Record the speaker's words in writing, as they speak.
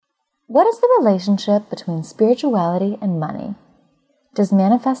What is the relationship between spirituality and money? Does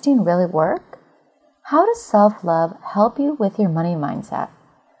manifesting really work? How does self-love help you with your money mindset?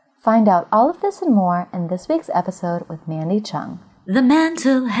 Find out all of this and more in this week's episode with Mandy Cheung. The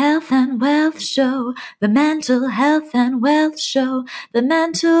Mental Health and Wealth Show, the Mental Health and Wealth Show, the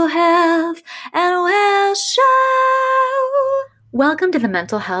Mental Health and Wealth Show. Welcome to the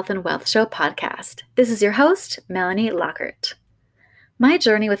Mental Health and Wealth Show podcast. This is your host, Melanie Lockhart. My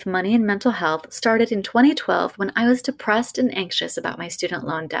journey with money and mental health started in 2012 when I was depressed and anxious about my student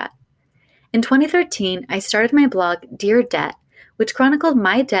loan debt. In 2013, I started my blog, Dear Debt, which chronicled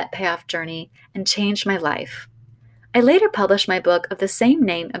my debt payoff journey and changed my life. I later published my book of the same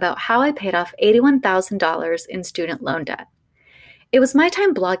name about how I paid off $81,000 in student loan debt. It was my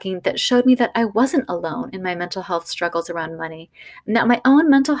time blogging that showed me that I wasn't alone in my mental health struggles around money, and that my own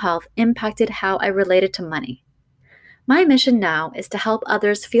mental health impacted how I related to money. My mission now is to help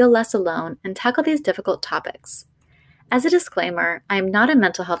others feel less alone and tackle these difficult topics. As a disclaimer, I am not a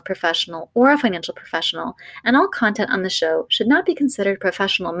mental health professional or a financial professional, and all content on the show should not be considered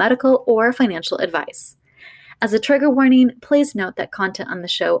professional medical or financial advice. As a trigger warning, please note that content on the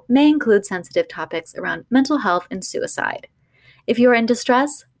show may include sensitive topics around mental health and suicide. If you are in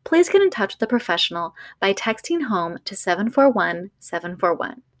distress, please get in touch with a professional by texting HOME to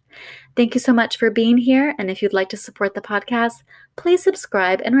 741-741. Thank you so much for being here, and if you'd like to support the podcast, please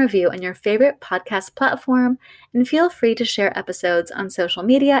subscribe and review on your favorite podcast platform, and feel free to share episodes on social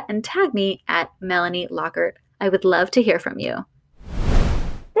media and tag me at Melanie Lockhart. I would love to hear from you.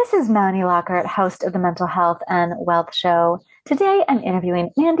 This is Melanie Lockhart, host of the Mental Health and Wealth Show. Today, I'm interviewing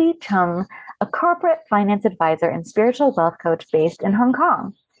Mandy Cheung, a corporate finance advisor and spiritual wealth coach based in Hong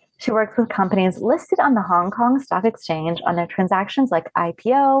Kong. She works with companies listed on the Hong Kong Stock Exchange on their transactions like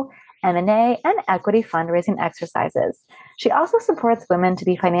IPO, M&A, and equity fundraising exercises. She also supports women to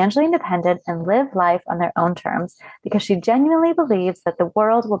be financially independent and live life on their own terms because she genuinely believes that the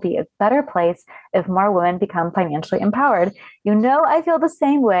world will be a better place if more women become financially empowered. You know, I feel the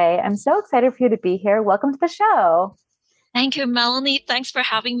same way. I'm so excited for you to be here. Welcome to the show. Thank you, Melanie. Thanks for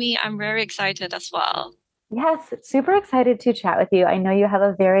having me. I'm very excited as well. Yes, super excited to chat with you. I know you have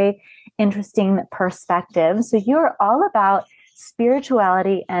a very interesting perspective. So you're all about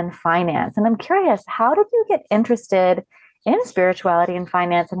spirituality and finance. And I'm curious, how did you get interested in spirituality and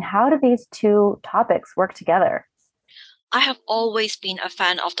finance, and how do these two topics work together? I have always been a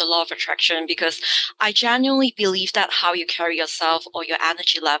fan of the law of attraction because I genuinely believe that how you carry yourself or your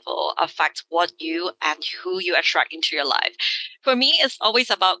energy level affects what you and who you attract into your life. For me, it's always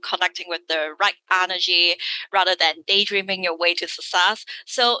about connecting with the right energy rather than daydreaming your way to success.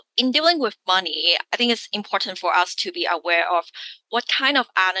 So in dealing with money, I think it's important for us to be aware of what kind of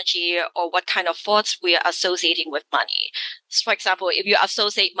energy or what kind of thoughts we are associating with money. So for example, if you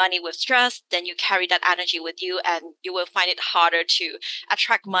associate money with stress, then you carry that energy with you and you will find it harder to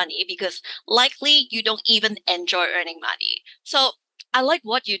attract money because likely you don't even enjoy earning money. So I like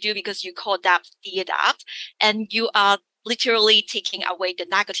what you do because you call that the adapt, and you are literally taking away the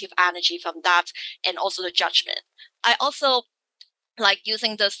negative energy from that and also the judgment. I also like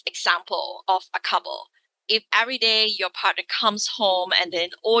using this example of a couple. If every day your partner comes home and then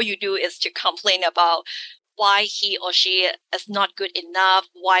all you do is to complain about why he or she is not good enough,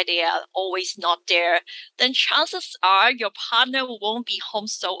 why they are always not there, then chances are your partner won't be home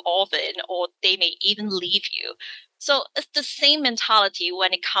so often, or they may even leave you. So it's the same mentality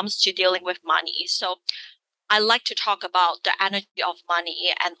when it comes to dealing with money. So I like to talk about the energy of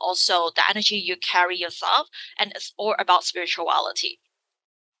money and also the energy you carry yourself, and it's all about spirituality.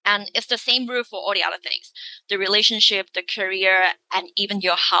 And it's the same rule for all the other things, the relationship, the career, and even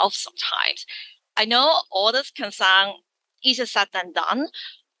your health sometimes. I know all this can sound easier said than done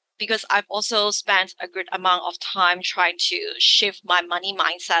because I've also spent a good amount of time trying to shift my money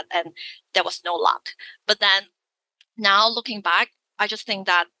mindset, and there was no luck. But then now looking back, I just think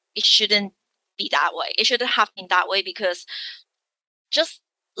that it shouldn't be that way. It shouldn't have been that way because just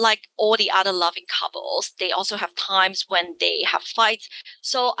like all the other loving couples, they also have times when they have fights.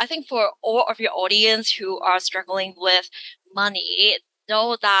 So I think for all of your audience who are struggling with money,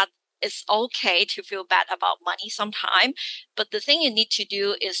 know that it's okay to feel bad about money sometime. But the thing you need to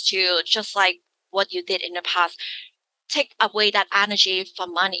do is to, just like what you did in the past, take away that energy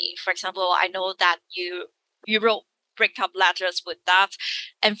from money. For example, I know that you wrote breakup letters with that.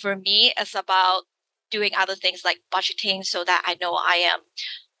 And for me, it's about doing other things like budgeting so that I know I am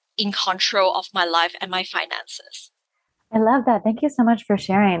in control of my life and my finances. I love that. Thank you so much for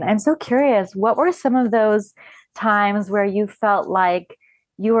sharing. I'm so curious, what were some of those times where you felt like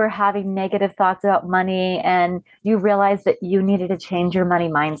you were having negative thoughts about money and you realized that you needed to change your money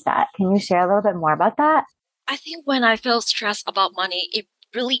mindset. Can you share a little bit more about that? I think when I feel stressed about money, it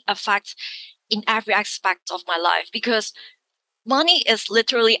really affects in every aspect of my life because money is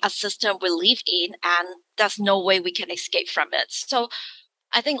literally a system we live in and there's no way we can escape from it. So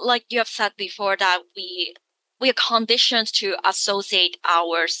I think like you have said before that we are conditioned to associate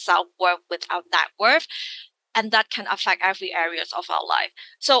our self-worth with our net worth, and that can affect every areas of our life.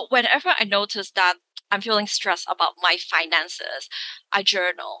 So whenever I notice that I'm feeling stressed about my finances, I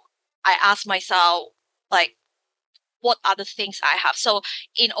journal. I ask myself like what are the things I have. So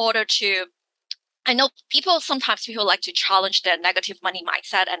in order to I know people like to challenge their negative money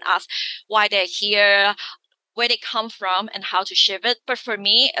mindset and ask why they're here, where they come from, and how to shift it. But for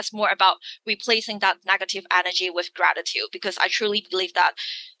me, it's more about replacing that negative energy with gratitude because I truly believe that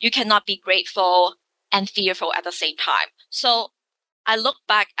you cannot be grateful and fearful at the same time. So I look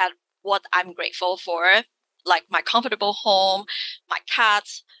back at what I'm grateful for, like my comfortable home, my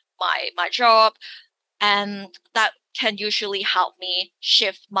cats, my job, and that can usually help me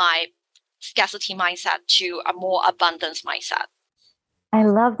shift my scarcity mindset to a more abundance mindset. I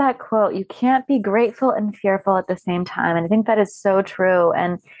love that quote. You can't be grateful and fearful at the same time. And I think that is so true.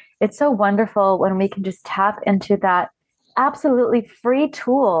 And it's so wonderful when we can just tap into that absolutely free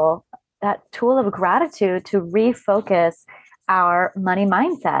tool, that tool of gratitude to refocus our money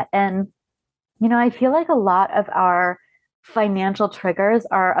mindset. And, I feel like a lot of our financial triggers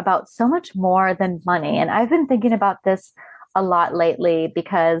are about so much more than money. And I've been thinking about this a lot lately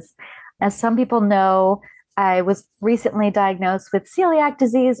because, as some people know, I was recently diagnosed with celiac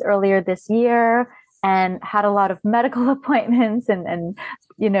disease earlier this year and had a lot of medical appointments and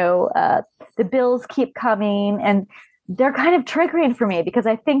the bills keep coming and they're kind of triggering for me because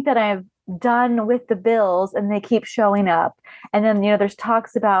I think that I've done with the bills and they keep showing up. And then, there's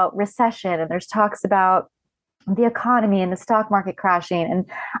talks about recession and there's talks about the economy and the stock market crashing. And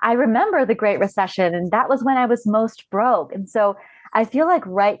I remember the Great Recession, and that was when I was most broke. And so I feel like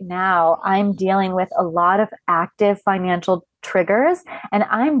right now I'm dealing with a lot of active financial triggers, and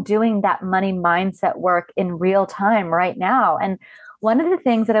I'm doing that money mindset work in real time right now. And one of the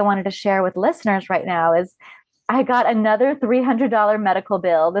things that I wanted to share with listeners right now is I got another $300 medical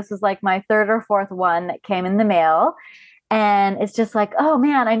bill. This is like my third or fourth one that came in the mail. And it's just like, oh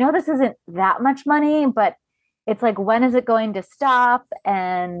man, I know this isn't that much money, but it's like, when is it going to stop?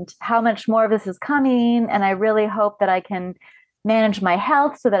 And how much more of this is coming? And I really hope that I can manage my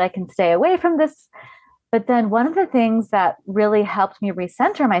health so that I can stay away from this. But then one of the things that really helped me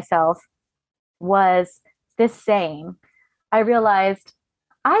recenter myself was this saying. I realized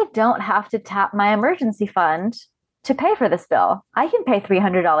I don't have to tap my emergency fund to pay for this bill. I can pay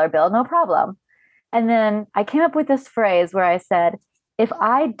 $300 bill, no problem. And then I came up with this phrase where I said, if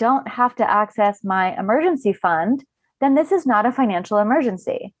I don't have to access my emergency fund, then this is not a financial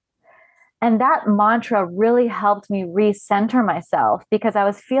emergency. And that mantra really helped me recenter myself because I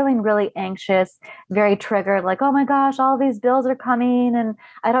was feeling really anxious, very triggered, like, oh my gosh, all these bills are coming and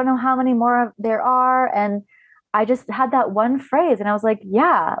I don't know how many more there are. And I just had that one phrase and I was like,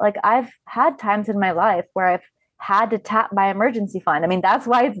 yeah, like I've had times in my life where I've had to tap my emergency fund. I mean, that's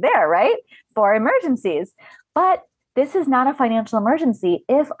why it's there, right? For emergencies. But this is not a financial emergency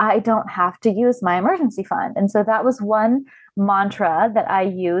if I don't have to use my emergency fund. And so that was one mantra that I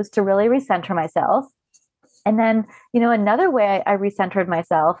used to really recenter myself. And then, another way I recentered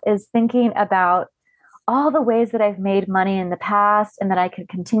myself is thinking about all the ways that I've made money in the past and that I could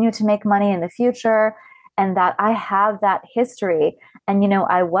continue to make money in the future and that I have that history. And,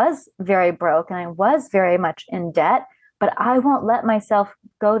 I was very broke and I was very much in debt, but I won't let myself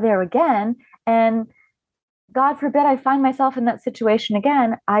go there again. And God forbid I find myself in that situation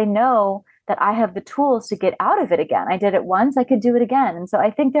again, I know that I have the tools to get out of it again. I did it once, I could do it again. And so I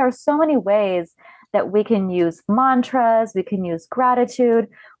think there are so many ways that we can use mantras, we can use gratitude,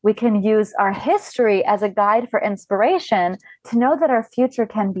 we can use our history as a guide for inspiration to know that our future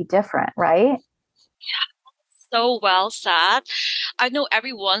can be different, right? So well said. I know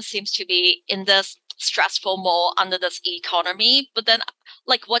everyone seems to be in this stressful mode under this economy, but then,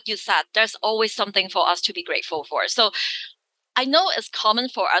 like what you said, there's always something for us to be grateful for. So I know it's common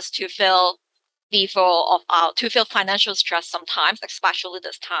for us to feel to feel financial stress sometimes, especially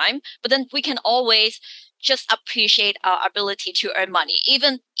this time. But then we can always just appreciate our ability to earn money.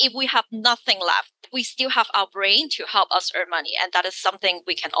 Even if we have nothing left, we still have our brain to help us earn money. And that is something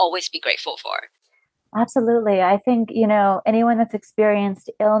we can always be grateful for. Absolutely. I think, anyone that's experienced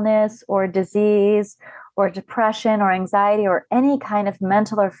illness or disease or depression or anxiety or any kind of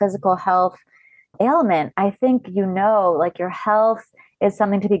mental or physical health ailment, I think, like your health is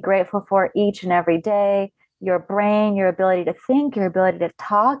something to be grateful for each and every day. Your brain, your ability to think, your ability to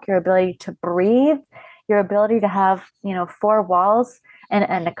talk, your ability to breathe, your ability to have, four walls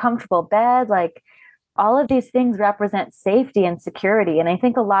and a comfortable bed. Like, all of these things represent safety and security. And I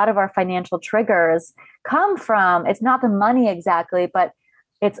think a lot of our financial triggers come from, it's not the money exactly, but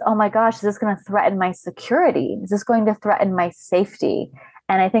it's, oh my gosh, is this going to threaten my security? Is this going to threaten my safety?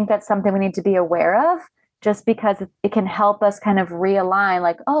 And I think that's something we need to be aware of, just because it can help us kind of realign,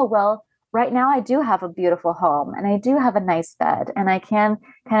 like, oh, well, right now I do have a beautiful home and I do have a nice bed, and I can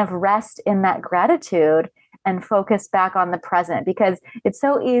kind of rest in that gratitude and focus back on the present, because it's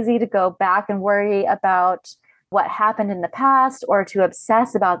so easy to go back and worry about what happened in the past or to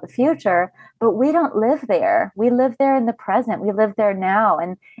obsess about the future, but we don't live there. We live there in the present. We live there now.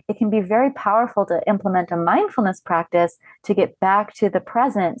 And it can be very powerful to implement a mindfulness practice to get back to the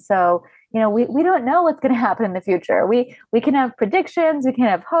present. So, we don't know what's going to happen in the future. We can have predictions, we can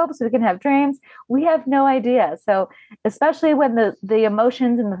have hopes, we can have dreams. We have no idea. So especially when the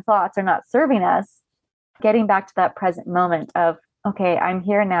emotions and the thoughts are not serving us, getting back to that present moment of, okay, I'm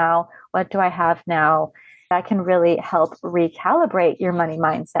here now. What do I have now? That can really help recalibrate your money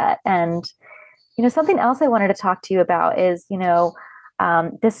mindset. And, something else I wanted to talk to you about is,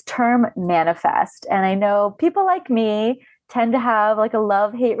 this term manifest. And I know people like me tend to have like a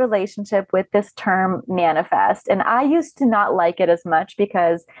love-hate relationship with this term manifest. And I used to not like it as much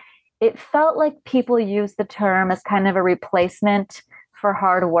because it felt like people use the term as kind of a replacement for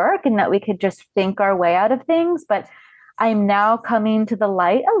hard work and that we could just think our way out of things. But I'm now coming to the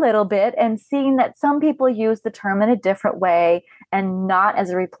light a little bit and seeing that some people use the term in a different way and not as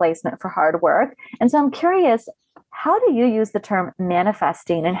a replacement for hard work. And so I'm curious, how do you use the term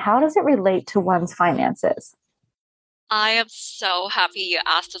manifesting and how does it relate to one's finances? I am so happy you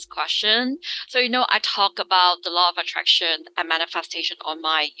asked this question. So, I talk about the law of attraction and manifestation on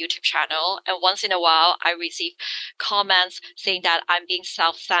my YouTube channel. And once in a while, I receive comments saying that I'm being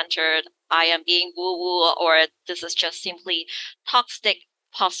self-centered, I am being woo-woo, or this is just simply toxic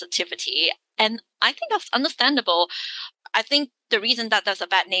positivity. And I think that's understandable. I think the reason that there's a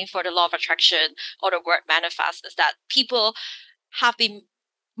bad name for the law of attraction or the word manifest is that people have been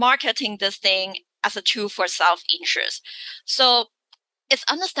marketing this thing as a tool for self-interest. So it's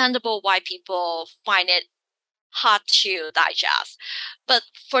understandable why people find it hard to digest. But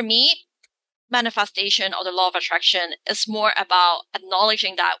for me, manifestation or the law of attraction is more about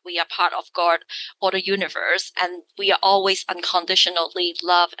acknowledging that we are part of God or the universe and we are always unconditionally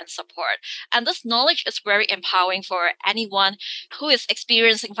loved and support. And this knowledge is very empowering for anyone who is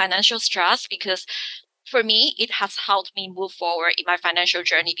experiencing financial stress, because for me, it has helped me move forward in my financial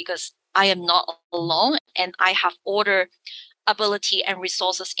journey because I am not alone and I have all the ability and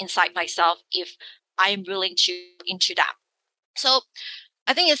resources inside myself if I am willing to into that. So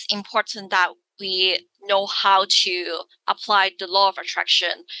I think it's important that we know how to apply the law of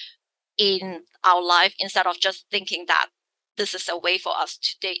attraction in our life instead of just thinking that this is a way for us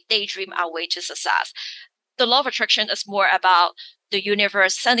to daydream our way to success. The law of attraction is more about the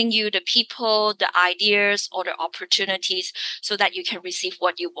universe sending you the people, the ideas, or the opportunities so that you can receive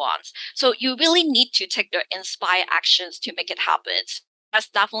what you want. So you really need to take the inspired actions to make it happen. That's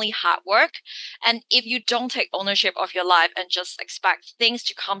definitely hard work. And if you don't take ownership of your life and just expect things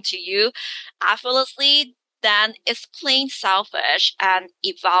to come to you effortlessly, then it's plain selfish and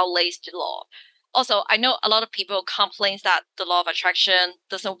it violates the law. Also, I know a lot of people complain that the law of attraction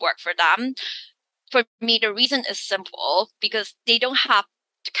doesn't work for them. For me, the reason is simple because they don't have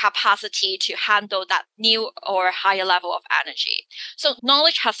the capacity to handle that new or higher level of energy. So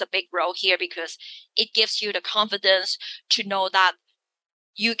knowledge has a big role here because it gives you the confidence to know that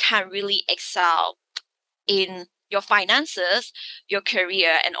you can really excel in your finances, your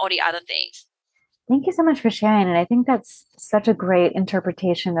career, and all the other things. Thank you so much for sharing. And I think that's such a great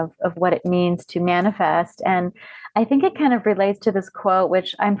interpretation of what it means to manifest. And I think it kind of relates to this quote,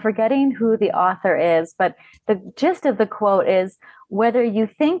 which I'm forgetting who the author is, but the gist of the quote is whether you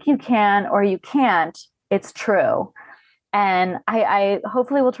think you can or you can't, it's true. And I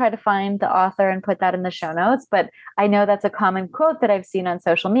hopefully will try to find the author and put that in the show notes. But I know that's a common quote that I've seen on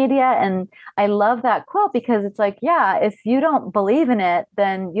social media. And I love that quote because it's like, yeah, if you don't believe in it,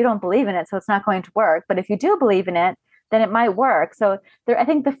 then you don't believe in it. So it's not going to work. But if you do believe in it, then it might work. So I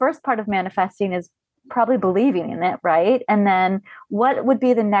think the first part of manifesting is probably believing in it, right? And then what would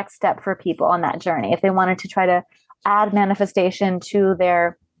be the next step for people on that journey if they wanted to try to add manifestation to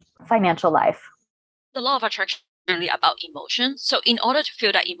their financial life? The law of attraction really about emotion. So in order to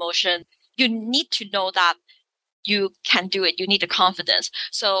feel that emotion, you need to know that you can do it. You need the confidence.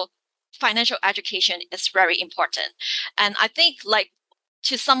 So financial education is very important. And I think like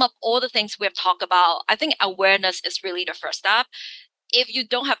to sum up all the things we've talked about, I think awareness is really the first step. If you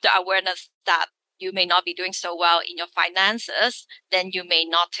don't have the awareness that you may not be doing so well in your finances, then you may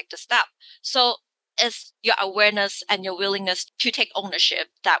not take the step. So it's your awareness and your willingness to take ownership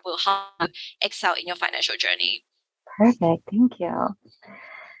that will help you excel in your financial journey. Perfect. Thank you.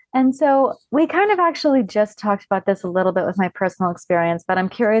 And so we kind of actually just talked about this a little bit with my personal experience, but I'm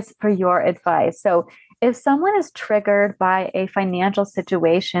curious for your advice. So if someone is triggered by a financial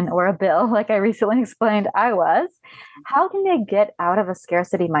situation or a bill, like I recently explained I was, how can they get out of a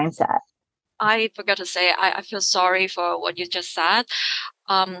scarcity mindset? I forgot to say, I feel sorry for what you just said.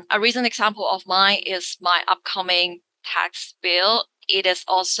 A recent example of mine is my upcoming tax bill. It is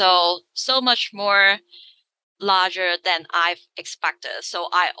also so much more larger than I've expected. So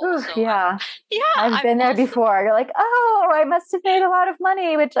Ooh, yeah, yeah, I've I'm been there also, before. You're like, oh, I must have paid a lot of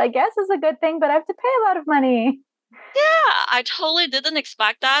money, which I guess is a good thing, but I have to pay a lot of money. yeah, I totally didn't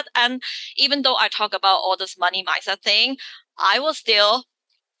expect that. And even though I talk about all this money mindset thing, I was still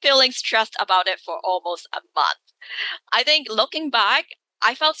feeling stressed about it for almost a month. I think looking back,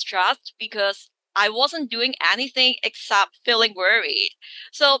 I felt stressed because I wasn't doing anything except feeling worried.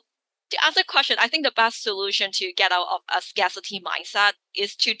 So, to answer the question, I think the best solution to get out of a scarcity mindset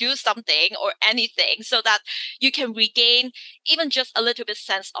is to do something or anything so that you can regain even just a little bit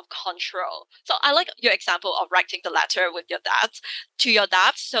sense of control. So I like your example of writing the letter with your dad to your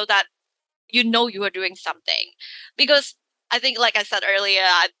dad so that you know you are doing something. Because I think, like I said earlier,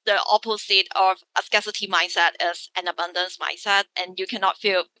 the opposite of a scarcity mindset is an abundance mindset, and you cannot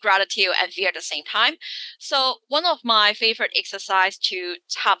feel gratitude and fear at the same time. So, one of my favorite exercise to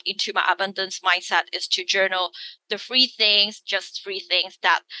tap into my abundance mindset is to journal the three things, just three things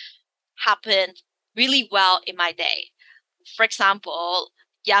that happened really well in my day. For example,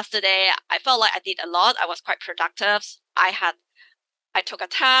 yesterday I felt like I did a lot. I was quite productive. I took a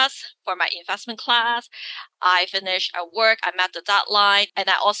test for my investment class. I finished a work, I met the deadline, and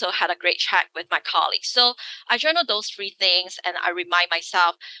I also had a great chat with my colleagues. So I journal those three things and I remind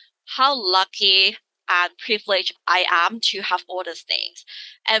myself how lucky and privileged I am to have all these things.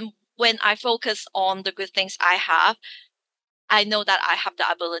 And when I focus on the good things I have, I know that I have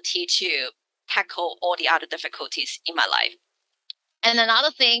the ability to tackle all the other difficulties in my life. And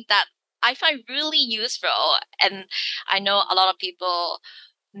another thing that I find really useful, and I know a lot of people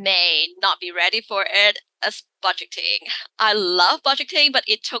may not be ready for it, is budgeting. I love budgeting, but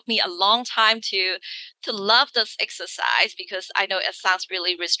it took me a long time to love this exercise because I know it sounds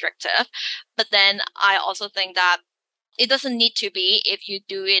really restrictive. But then I also think that it doesn't need to be if you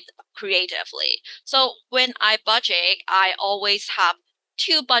do it creatively. So when I budget, I always have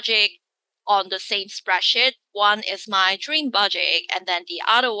two budget on the same spreadsheet. One is my dream budget, and then the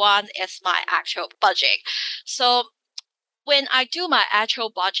other one is my actual budget. So when I do my actual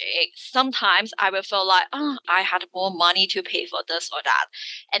budget, sometimes I will feel like, oh, I had more money to pay for this or that.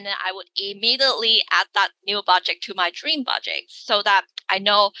 And then I would immediately add that new budget to my dream budget so that I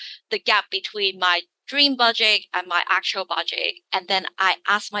know the gap between my dream budget and my actual budget. And then I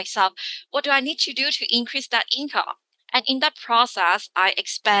ask myself, what do I need to do to increase that income? And in that process, I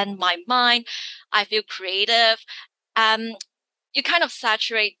expand my mind, I feel creative, and you kind of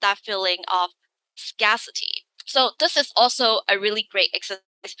saturate that feeling of scarcity. So this is also a really great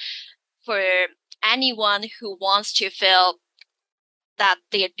exercise for anyone who wants to feel that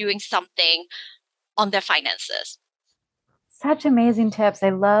they are doing something on their finances. Such amazing tips. I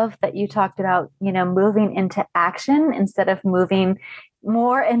love that you talked about, moving into action instead of moving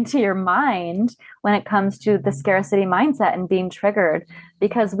more into your mind when it comes to the scarcity mindset and being triggered,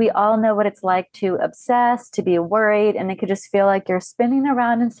 because we all know what it's like to obsess, to be worried, and it could just feel like you're spinning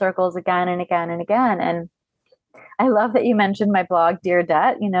around in circles again and again and again. And I love that you mentioned my blog, Dear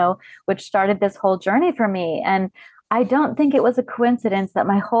Debt, which started this whole journey for me. And I don't think it was a coincidence that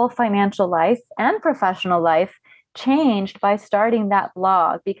my whole financial life and professional life changed by starting that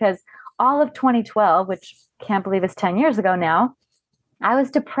blog, because all of 2012, which can't believe is 10 years ago now, I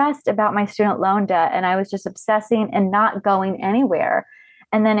was depressed about my student loan debt and I was just obsessing and not going anywhere.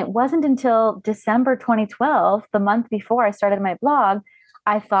 And then it wasn't until December 2012, the month before I started my blog,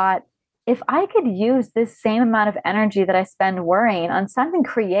 I thought, if I could use this same amount of energy that I spend worrying on something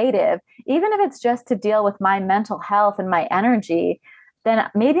creative, even if it's just to deal with my mental health and my energy, then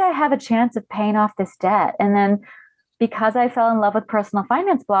maybe I have a chance of paying off this debt. And then because I fell in love with personal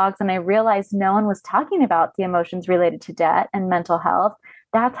finance blogs and I realized no one was talking about the emotions related to debt and mental health,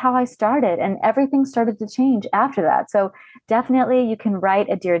 that's how I started. And everything started to change after that. So definitely you can write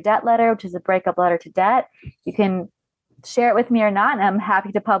a Dear Debt letter, which is a breakup letter to debt. You can share it with me or not, and I'm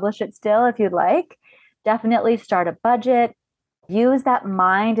happy to publish it still if you'd like. Definitely start a budget. use that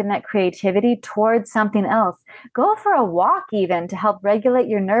mind and that creativity towards something else. Go for a walk even to help regulate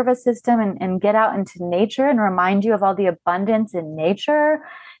your nervous system and get out into nature and remind you of all the abundance in nature.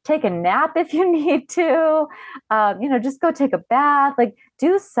 Take a nap if you need to, just go take a bath, like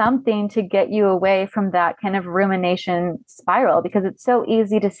do something to get you away from that kind of rumination spiral, because it's so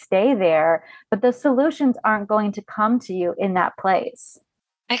easy to stay there, but the solutions aren't going to come to you in that place.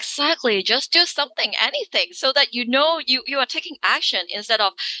 Exactly. Just do something, anything, so that you know you are taking action instead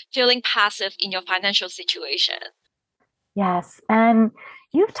of feeling passive in your financial situation. Yes. And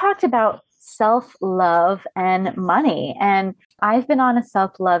you've talked about self love and money. And I've been on a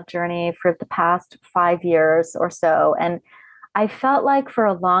self love journey for the past 5 years or so. And I felt like for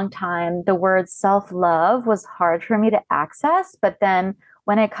a long time, the word self love was hard for me to access. But then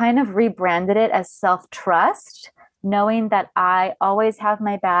when I kind of rebranded it as self trust, knowing that I always have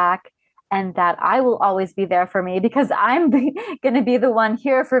my back and that I will always be there for me because I'm going to be the one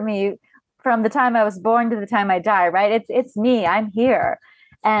here for me from the time I was born to the time I die, right? It's me. I'm here.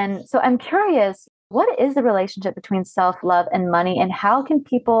 And so I'm curious, what is the relationship between self-love and money, and how can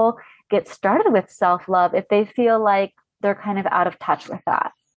people get started with self-love if they feel like they're kind of out of touch with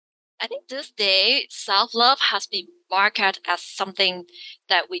that? I think this day, self-love has been marketed as something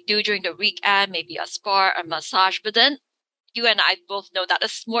that we do during the weekend, maybe a spa, a massage, but then you and I both know that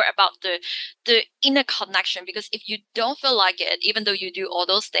it's more about the inner connection, because if you don't feel like it, even though you do all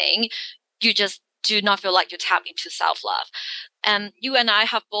those things, you just do not feel like you tap into self-love. And you and I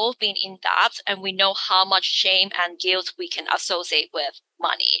have both been in that, and we know how much shame and guilt we can associate with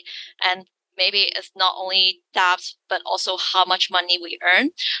money. And maybe it's not only that, but also how much money we earn.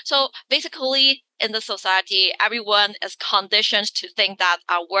 So basically, in the society, everyone is conditioned to think that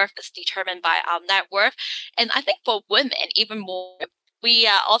our worth is determined by our net worth. And I think for women, even more, we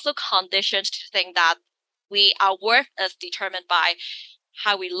are also conditioned to think that our worth is determined by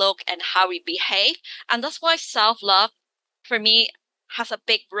how we look and how we behave. And that's why self-love, for me, has a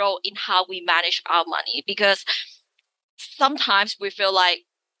big role in how we manage our money, because sometimes we feel like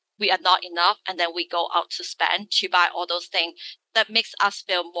we are not enough, and then we go out to spend to buy all those things that makes us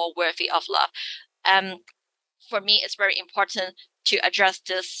feel more worthy of love. For me, it's very important to address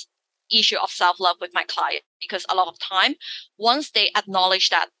this issue of self-love with my client, because a lot of time, once they acknowledge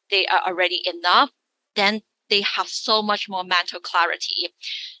that they are already enough, then they have so much more mental clarity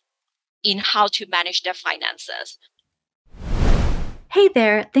in how to manage their finances. Hey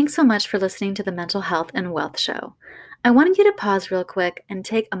there, thanks so much for listening to the Mental Health and Wealth Show. I wanted you to pause real quick and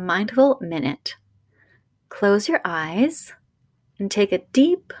take a mindful minute. Close your eyes and take a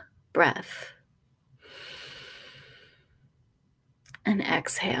deep breath. And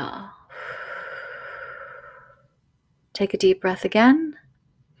exhale. Take a deep breath again.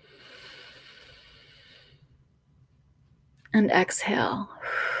 And exhale.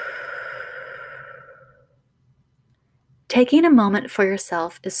 Taking a moment for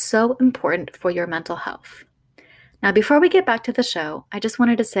yourself is so important for your mental health. Now, before we get back to the show, I just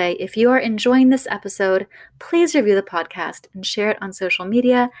wanted to say, if you are enjoying this episode, please review the podcast and share it on social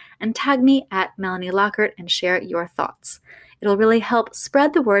media and tag me at Melanie Lockhart and share your thoughts. It'll really help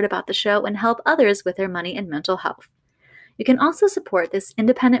spread the word about the show and help others with their money and mental health. You can also support this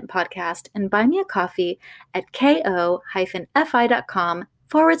independent podcast and buy me a coffee at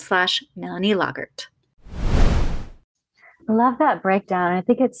ko-fi.com/Melanie Lockhart. I love that breakdown. I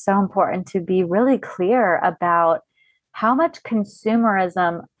think it's so important to be really clear about how much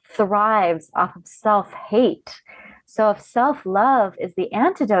consumerism thrives off of self-hate. So if self-love is the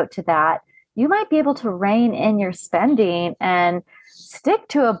antidote to that, you might be able to rein in your spending and stick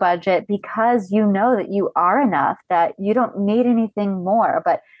to a budget because you know that you are enough, that you don't need anything more.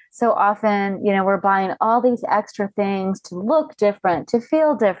 But so often, we're buying all these extra things to look different, to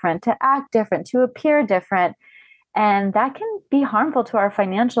feel different, to act different, to appear different. And that can be harmful to our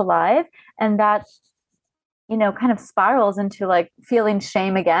financial life. And that, kind of spirals into like feeling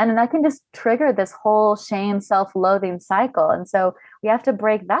shame again. And that can just trigger this whole shame, self-loathing cycle. And so we have to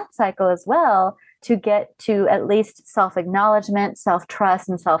break that cycle as well to get to at least self-acknowledgement, self-trust,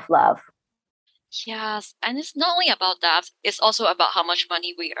 and self-love. Yes. And it's not only about that, it's also about how much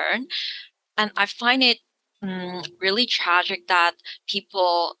money we earn. And I find it really tragic that a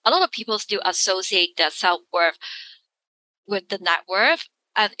lot of people still associate their self-worth with the net worth.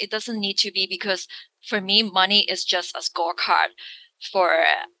 And it doesn't need to be, because for me, money is just a scorecard for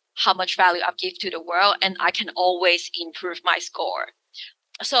how much value I give to the world, and I can always improve my score.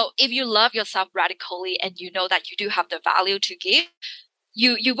 So if you love yourself radically and you know that you do have the value to give,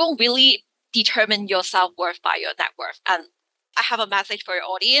 you won't really determine your self-worth by your net worth. And I have a message for your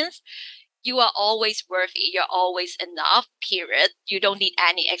audience. you are always worthy, you're always enough, period. You don't need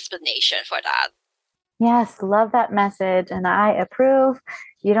any explanation for that. Yes, love that message. And I approve.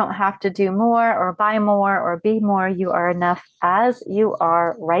 You don't have to do more or buy more or be more. You are enough as you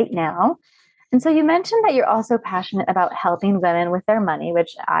are right now. And so you mentioned that you're also passionate about helping women with their money,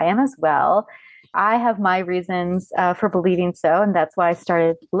 which I am as well. I have my reasons for believing so, and that's why I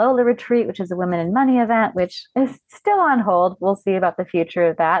started Lola Retreat, which is a Women in Money event, which is still on hold. We'll see about the future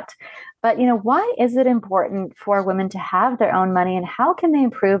of that. But why is it important for women to have their own money, and how can they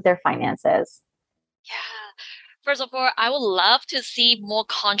improve their finances? Yeah. First of all, I would love to see more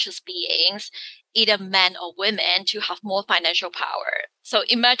conscious beings, either men or women, to have more financial power. So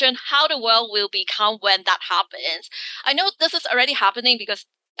imagine how the world will become when that happens. I know this is already happening because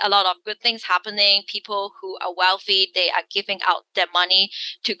a lot of good things happening. People who are wealthy, they are giving out their money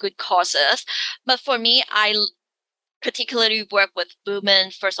to good causes. But for me, particularly work with women.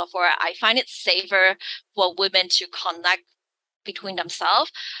 First of all, I find it safer for women to connect between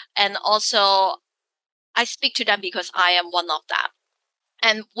themselves. And also, I speak to them because I am one of them.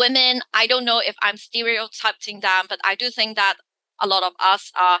 And women, I don't know if I'm stereotyping them, but I do think that a lot of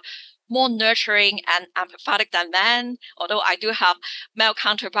us are more nurturing and empathetic than men, although I do have male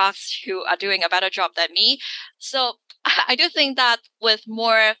counterparts who are doing a better job than me. So I do think that with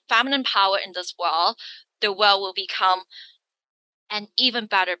more feminine power in this world, the world will become an even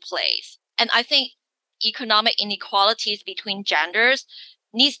better place. And I think economic inequalities between genders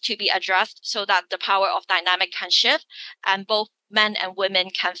needs to be addressed so that the power of dynamic can shift and both men and women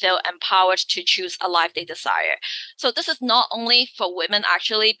can feel empowered to choose a life they desire. So this is not only for women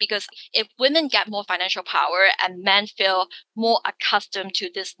actually, because if women get more financial power and men feel more accustomed to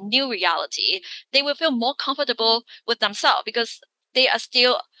this new reality, they will feel more comfortable with themselves because they are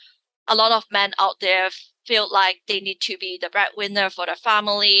still a lot of men out there feel like they need to be the breadwinner for the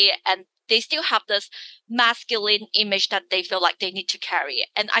family and they still have this masculine image that they feel like they need to carry.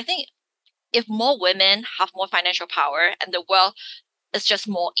 And I think if more women have more financial power and the world is just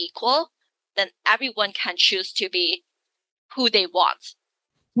more equal, then everyone can choose to be who they want.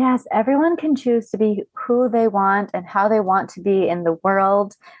 Yes, everyone can choose to be who they want and how they want to be in the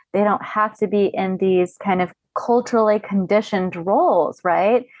world. They don't have to be in these kind of culturally conditioned roles,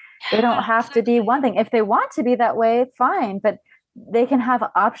 right? They don't Yeah, have to be exactly. one thing. If they want to be that way, fine, but they can have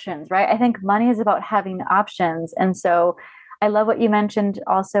options, right? I think money is about having options. And so I love what you mentioned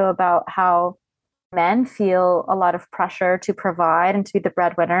also about how men feel a lot of pressure to provide and to be the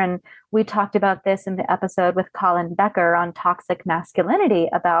breadwinner. And we talked about this in the episode with Colin Becker on toxic masculinity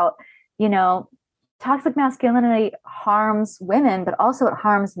about, you know, toxic masculinity harms women, but also it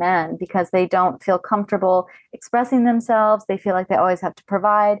harms men because they don't feel comfortable expressing themselves. They feel like they always have to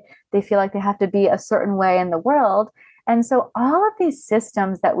provide. They feel like they have to be a certain way in the world. And so all of these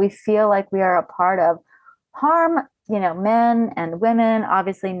systems that we feel like we are a part of harm, men and women,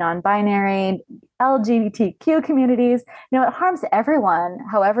 obviously non-binary, LGBTQ communities. It harms everyone,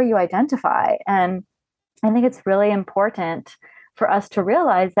 however you identify. And I think it's really important for us to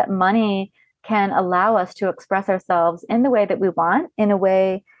realize that money can allow us to express ourselves in the way that we want, in a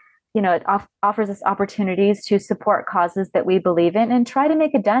way, it offers us opportunities to support causes that we believe in and try to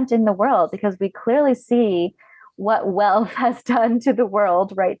make a dent in the world because we clearly see what wealth has done to the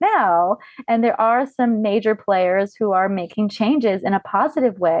world right now. And there are some major players who are making changes in a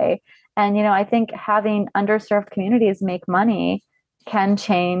positive way. And, I think having underserved communities make money can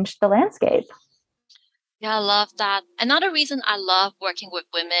change the landscape. Yeah, I love that. Another reason I love working with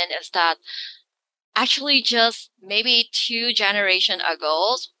women is that actually just maybe two generation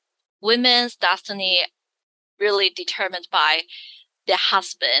ago, women's destiny really determined by their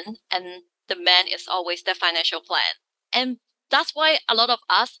husband and the man is always the financial plan. And that's why a lot of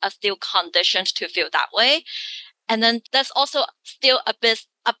us are still conditioned to feel that way. And then there's also still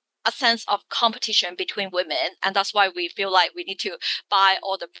a sense of competition between women. And that's why we feel like we need to buy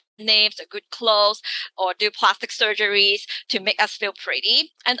all the names, the good clothes, or do plastic surgeries to make us feel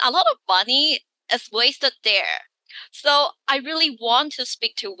pretty. And a lot of money is wasted there. So I really want to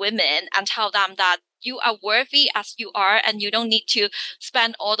speak to women and tell them that you are worthy as you are and you don't need to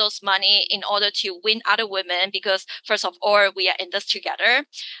spend all those money in order to win other women because first of all we are in this together.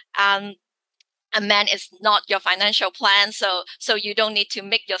 Um, a man is not your financial plan, so you don't need to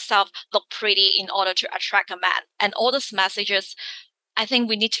make yourself look pretty in order to attract a man. And all those messages, I think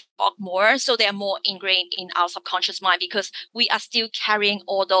we need to talk more so they are more ingrained in our subconscious mind because we are still carrying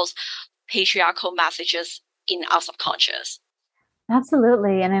all those patriarchal messages in our subconscious.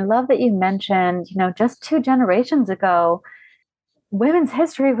 Absolutely. And I love that you mentioned, just 2 generations ago, women's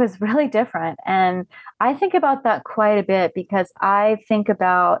history was really different. And I think about that quite a bit because I think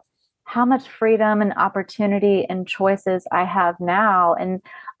about how much freedom and opportunity and choices I have now. And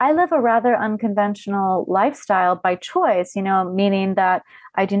I live a rather unconventional lifestyle by choice, meaning that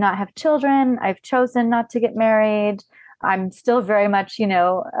I do not have children. I've chosen not to get married. I'm still very much,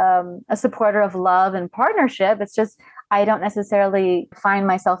 a supporter of love and partnership. It's just, I don't necessarily find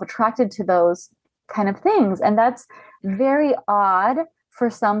myself attracted to those kind of things. And that's very odd for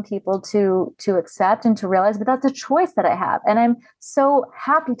some people to accept and to realize, but that's a choice that I have. And I'm so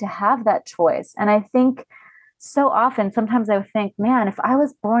happy to have that choice. And I think so often, sometimes I think, man, if I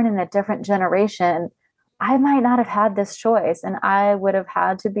was born in a different generation, I might not have had this choice and I would have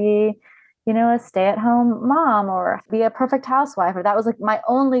had to be, a stay-at-home mom or be a perfect housewife, or that was like my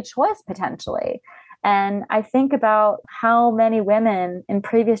only choice potentially. And I think about how many women in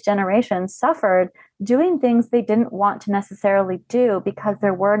previous generations suffered doing things they didn't want to necessarily do because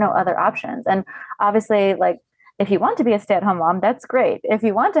there were no other options. And obviously, like, if you want to be a stay-at-home mom, that's great. If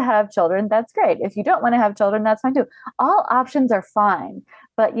you want to have children, that's great. If you don't want to have children, that's fine too. All options are fine.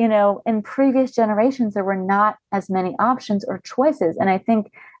 But, in previous generations, there were not as many options or choices. And I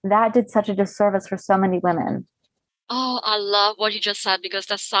think that did such a disservice for so many women. Oh, I love what you just said because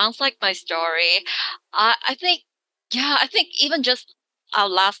that sounds like my story. I think, yeah, I think even just our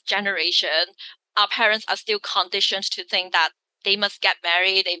last generation, our parents are still conditioned to think that they must get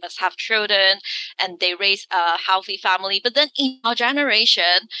married, they must have children, and they raise a healthy family. But then in our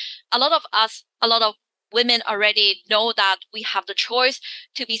generation, a lot of women already know that we have the choice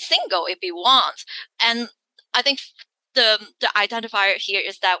to be single if we want. And I think the identifier here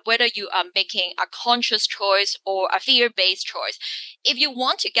is that whether you are making a conscious choice or a fear-based choice. If you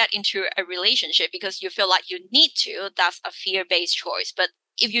want to get into a relationship because you feel like you need to, that's a fear-based choice. But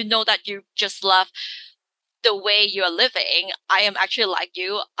if you know that you just love the way you're living, I am actually like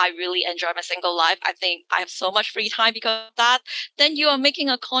you. I really enjoy my single life. I think I have so much free time because of that. Then you are making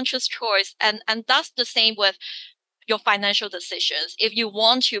a conscious choice. And that's the same with your financial decisions. If you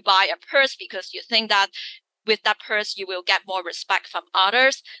want to buy a purse because you think that with that purse you will get more respect from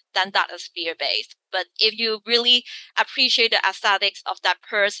others, then that is fear based. But if you really appreciate the aesthetics of that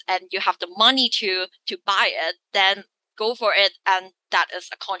purse and you have the money to buy it, then go for it, and that is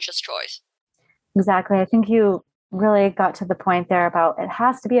a conscious choice. Exactly. I think you really got to the point there about it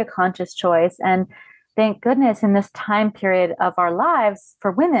has to be a conscious choice. And thank goodness in this time period of our lives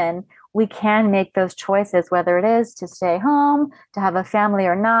for women, we can make those choices, whether it is to stay home, to have a family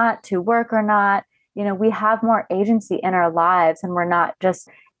or not, to work or not. We have more agency in our lives and we're not just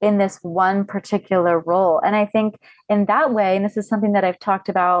in this one particular role. And I think in that way, and this is something that I've talked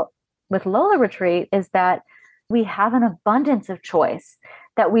about with Lola Retreat, is that we have an abundance of choice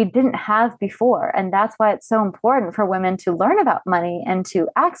that we didn't have before. And that's why it's so important for women to learn about money and to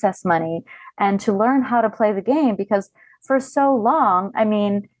access money and to learn how to play the game. Because for so long, I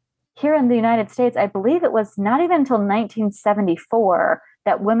mean, here in the United States, I believe it was not even until 1974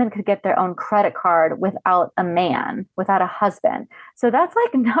 that women could get their own credit card without a man, without a husband. So that's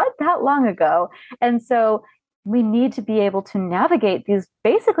like not that long ago. And so we need to be able to navigate these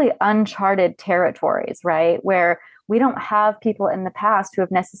basically uncharted territories, right? Where we don't have people in the past who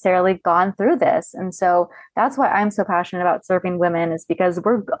have necessarily gone through this. And so that's why I'm so passionate about serving women, is because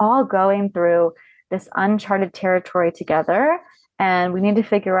we're all going through this uncharted territory together. And we need to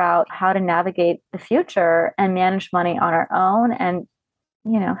figure out how to navigate the future and manage money on our own and,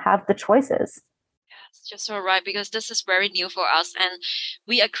 have the choices. It's just so right because this is very new for us and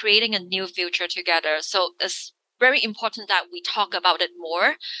we are creating a new future together. So it's very important that we talk about it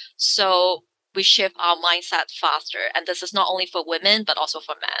more. So we shift our mindset faster. And this is not only for women, but also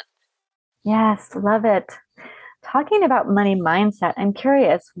for men. Yes, love it. Talking about money mindset, I'm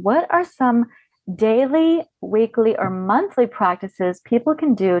curious, what are some daily, weekly, or monthly practices people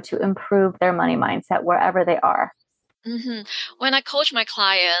can do to improve their money mindset wherever they are? hmm When I coach my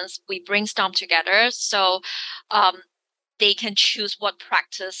clients, we brainstorm together. So um, they can choose what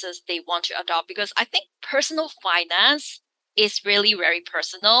practices they want to adopt because I think personal finance is really very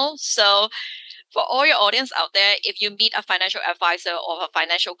personal. So for all your audience out there, if you meet a financial advisor or a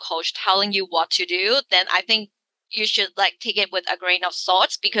financial coach telling you what to do, then I think you should like take it with a grain of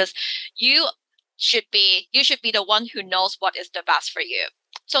salt because you you should be the one who knows what is the best for you.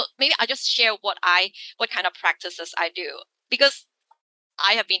 So maybe I just share what kind of practices I do because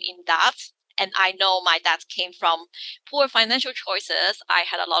I have been in that and I know my debt came from poor financial choices. I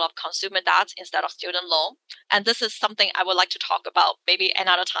had a lot of consumer debt instead of student loan. And this is something I would like to talk about maybe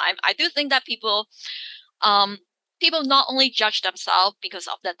another time. I do think that people um, people not only judge themselves because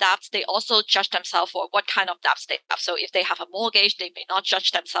of the debts, they also judge themselves for what kind of debts they have. So if they have a mortgage, they may not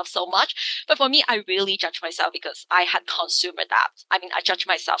judge themselves so much. But for me, I really judge myself because I had consumer debt. I mean, I judged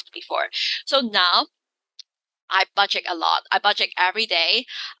myself before. So now I budget a lot. I budget every day.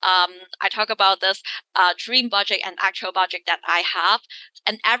 I talk about this dream budget and actual budget that I have.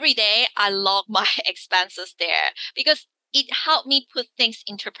 And every day I log my expenses there because it helped me put things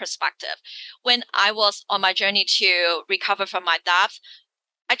into perspective. When I was on my journey to recover from my debts,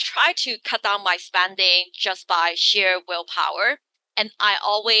 I try to cut down my spending just by sheer willpower. And I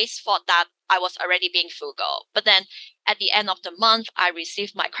always thought that I was already being frugal. But then at the end of the month, I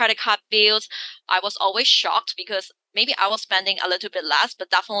received my credit card bills. I was always shocked because maybe I was spending a little bit less, but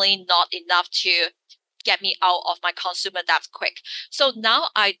definitely not enough to get me out of my consumer debt quick. So now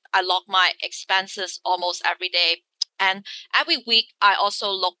I log my expenses almost every day. And every week, I also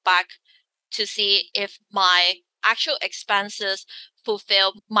look back to see if my actual expenses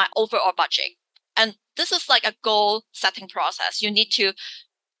fulfill my overall budget. And this is like a goal setting process. You need to,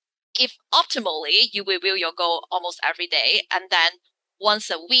 if optimally, you review your goal almost every day. And then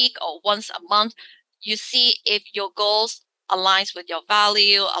once a week or once a month, you see if your goals aligns with your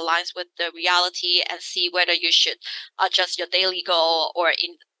value, aligns with the reality, and see whether you should adjust your daily goal or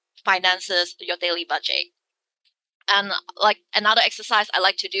in finances, your daily budget. And like another exercise I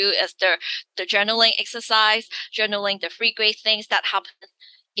like to do is the journaling exercise, journaling the three great things that happened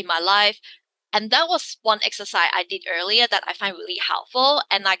in my life. And that was one exercise I did earlier that I find really helpful.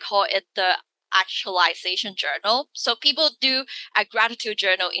 And I call it the actualization journal. So people do a gratitude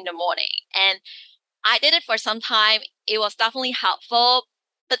journal in the morning. And I did it for some time. It was definitely helpful.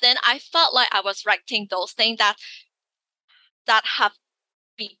 But then I felt like I was writing those things that have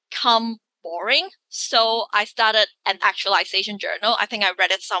become boring. So I started an actualization journal. I think I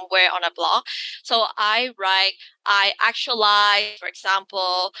read it somewhere on a blog. So I actualize, for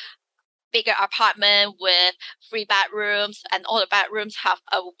example, bigger apartment with 3 bedrooms and all the bedrooms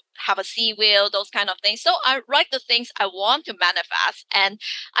have a sea wheel, those kind of things. So I write the things I want to manifest. And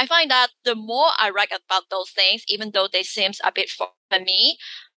I find that the more I write about those things, even though they seem a bit for me,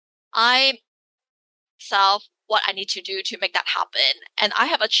 I myself what I need to do to make that happen. And I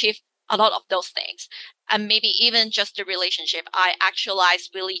have achieved a lot of those things. And maybe even just the relationship. I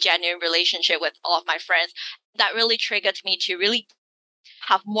actualized really genuine relationship with all of my friends. That really triggered me to really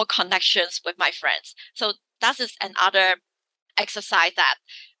have more connections with my friends. So that is another exercise that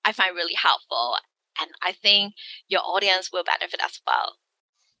I find really helpful. And I think your audience will benefit as well.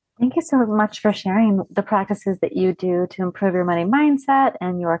 Thank you so much for sharing the practices that you do to improve your money mindset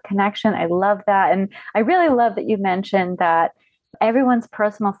and your connection. I love that. And I really love that you mentioned that everyone's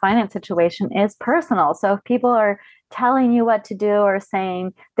personal finance situation is personal. So if people are telling you what to do or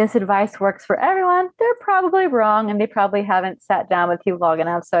saying this advice works for everyone, they're probably wrong and they probably haven't sat down with you long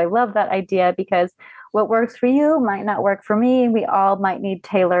enough. So I love that idea because what works for you might not work for me. We all might need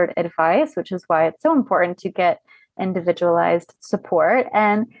tailored advice, which is why it's so important to get individualized support.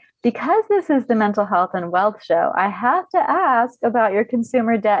 And because this is the mental health and wealth show, I have to ask about your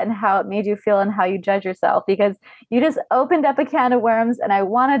consumer debt and how it made you feel and how you judge yourself, because you just opened up a can of worms and I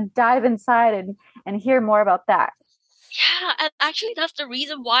want to dive inside and hear more about that. Yeah, and actually that's the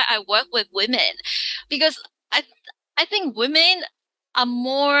reason why I work with women, because I think women are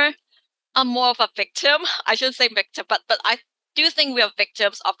more of a victim. I shouldn't say victim, but I do think we are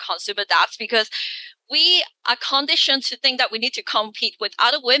victims of consumer debts because we are conditioned to think that we need to compete with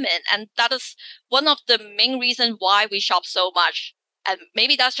other women. And that is one of the main reasons why we shop so much. And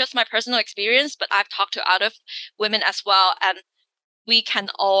maybe that's just my personal experience, but I've talked to other women as well, and we can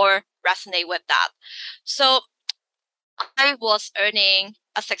all resonate with that. So I was earning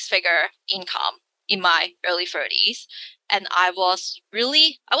a six-figure income in my early 30s. And I was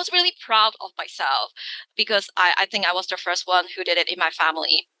really proud of myself because I think I was the first one who did it in my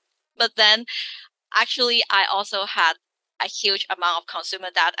family. But then actually, I also had a huge amount of consumer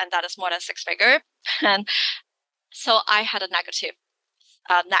debt, and that is more than six-figure. And so I had a negative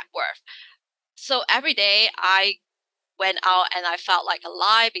net worth. So every day I went out and I felt like a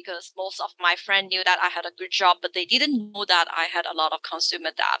lie because most of my friends knew that I had a good job, but they didn't know that I had a lot of consumer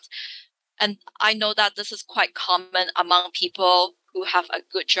debt. And I know that this is quite common among people who have a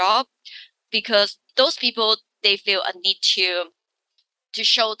good job because those people, they feel a need to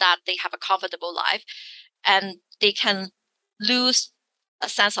show that they have a comfortable life and they can lose a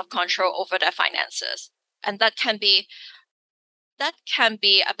sense of control over their finances. And that can be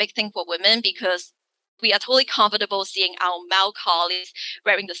a big thing for women because we are totally comfortable seeing our male colleagues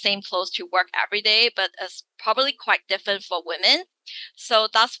wearing the same clothes to work every day, but it's probably quite different for women. So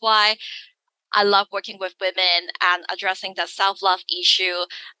that's why I love working with women and addressing the self-love issue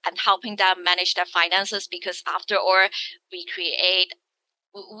and helping them manage their finances, because after all, we create,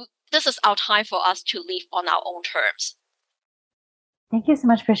 this is our time for us to live on our own terms. Thank you so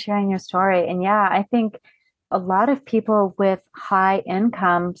much for sharing your story. And yeah, I think a lot of people with high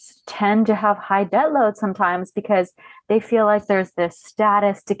incomes tend to have high debt loads sometimes because they feel like there's this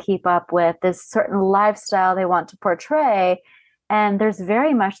status to keep up with, this certain lifestyle they want to portray. And there's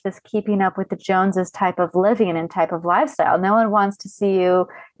very much this keeping up with the Joneses type of living and type of lifestyle. No one wants to see you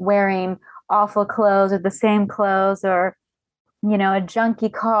wearing awful clothes or the same clothes or, a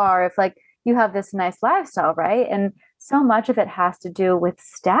junky car if like you have this nice lifestyle, right? And so much of it has to do with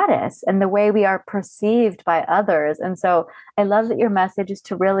status and the way we are perceived by others. And so I love that your message is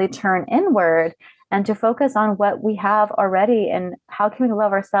to really turn inward and to focus on what we have already and how can we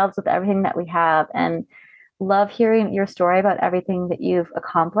love ourselves with everything that we have. And love hearing your story about everything that you've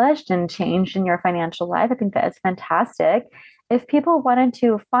accomplished and changed in your financial life. I think that is fantastic. If people wanted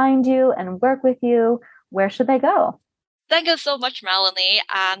to find you and work with you, where should they go? Thank you so much, Melanie.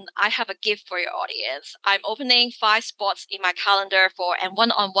 And I have a gift for your audience. I'm opening 5 spots in my calendar for a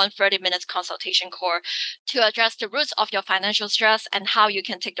one-on-one 30 minutes consultation call to address the roots of your financial stress and how you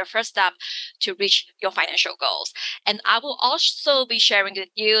can take the first step to reach your financial goals. And I will also be sharing with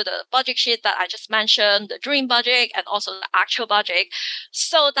you the budget sheet that I just mentioned, the dream budget, and also the actual budget,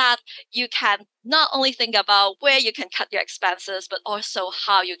 so that you can not only think about where you can cut your expenses, but also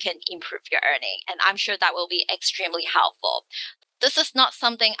how you can improve your earning. And I'm sure that will be extremely helpful. This is not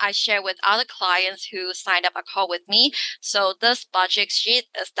something I share with other clients who signed up a call with me. So this budget sheet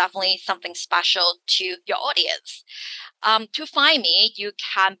is definitely something special to your audience. To find me, you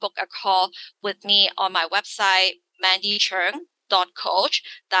can book a call with me on my website, mandycheung.coach.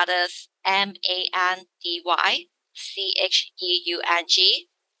 That is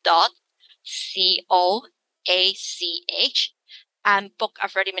MandyCheung.COACH, and book a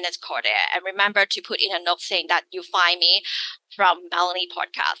 30 minutes call there. And remember to put in a note saying that you find me from Melanie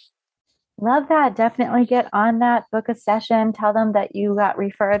Podcast. Love that. Definitely get on that, book a session, tell them that you got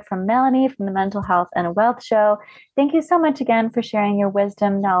referred from Melanie from the Mental Health and Wealth Show. Thank you so much again for sharing your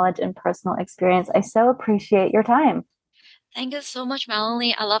wisdom, knowledge, and personal experience. I so appreciate your time. Thank you so much,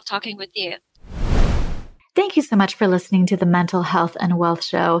 Melanie. I love talking with you. Thank you so much for listening to the Mental Health and Wealth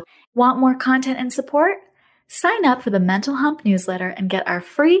Show. Want more content and support? Sign up for the Mental Hump newsletter and get our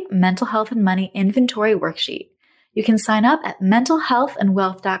free Mental Health and Money Inventory Worksheet. You can sign up at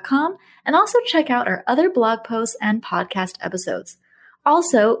mentalhealthandwealth.com and also check out our other blog posts and podcast episodes.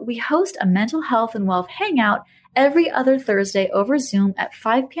 Also, we host a Mental Health and Wealth Hangout every other Thursday over Zoom at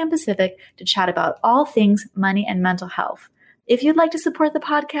 5 p.m. Pacific to chat about all things money and mental health. If you'd like to support the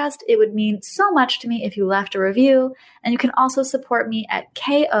podcast, it would mean so much to me if you left a review, and you can also support me at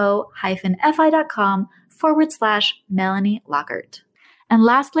ko-fi.com/Melanie Lockhart. And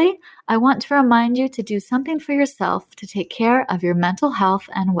lastly, I want to remind you to do something for yourself to take care of your mental health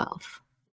and wealth.